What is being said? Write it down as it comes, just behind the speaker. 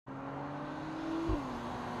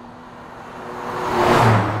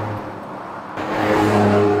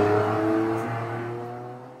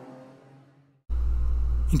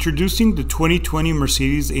Introducing the 2020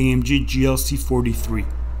 Mercedes-AMG GLC43.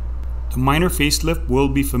 The minor facelift will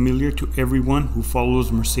be familiar to everyone who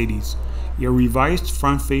follows Mercedes. A revised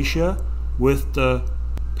front fascia with the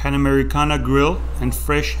Panamericana grille and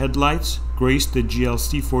fresh headlights grace the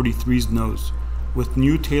GLC43's nose, with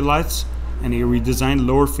new taillights and a redesigned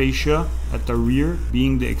lower fascia at the rear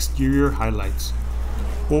being the exterior highlights.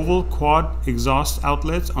 Oval quad exhaust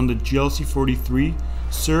outlets on the GLC43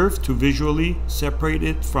 serve to visually separate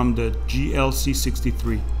it from the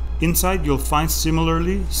GLC43. Inside you'll find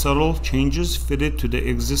similarly subtle changes fitted to the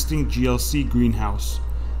existing GLC greenhouse,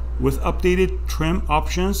 with updated trim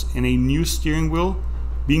options and a new steering wheel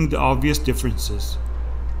being the obvious differences.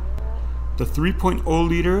 The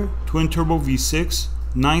 3.0-liter twin-turbo V6,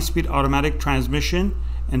 9-speed automatic transmission,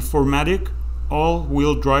 and 4MATIC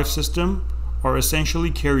all-wheel drive system are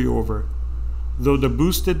essentially carryover, though the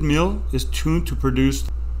boosted mill is tuned to produce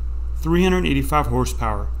 385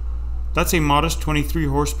 horsepower. That's a modest 23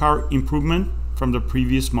 horsepower improvement from the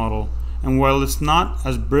previous model, and while it's not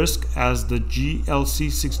as brisk as the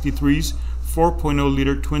GLC43's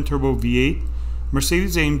 4.0-liter twin-turbo V8,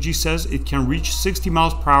 Mercedes-AMG says it can reach 60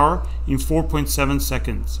 miles per hour in 4.7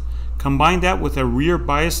 seconds. Combine that with a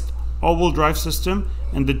rear-biased all-wheel drive system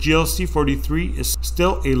and the GLC43 is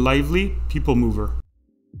still a lively people mover.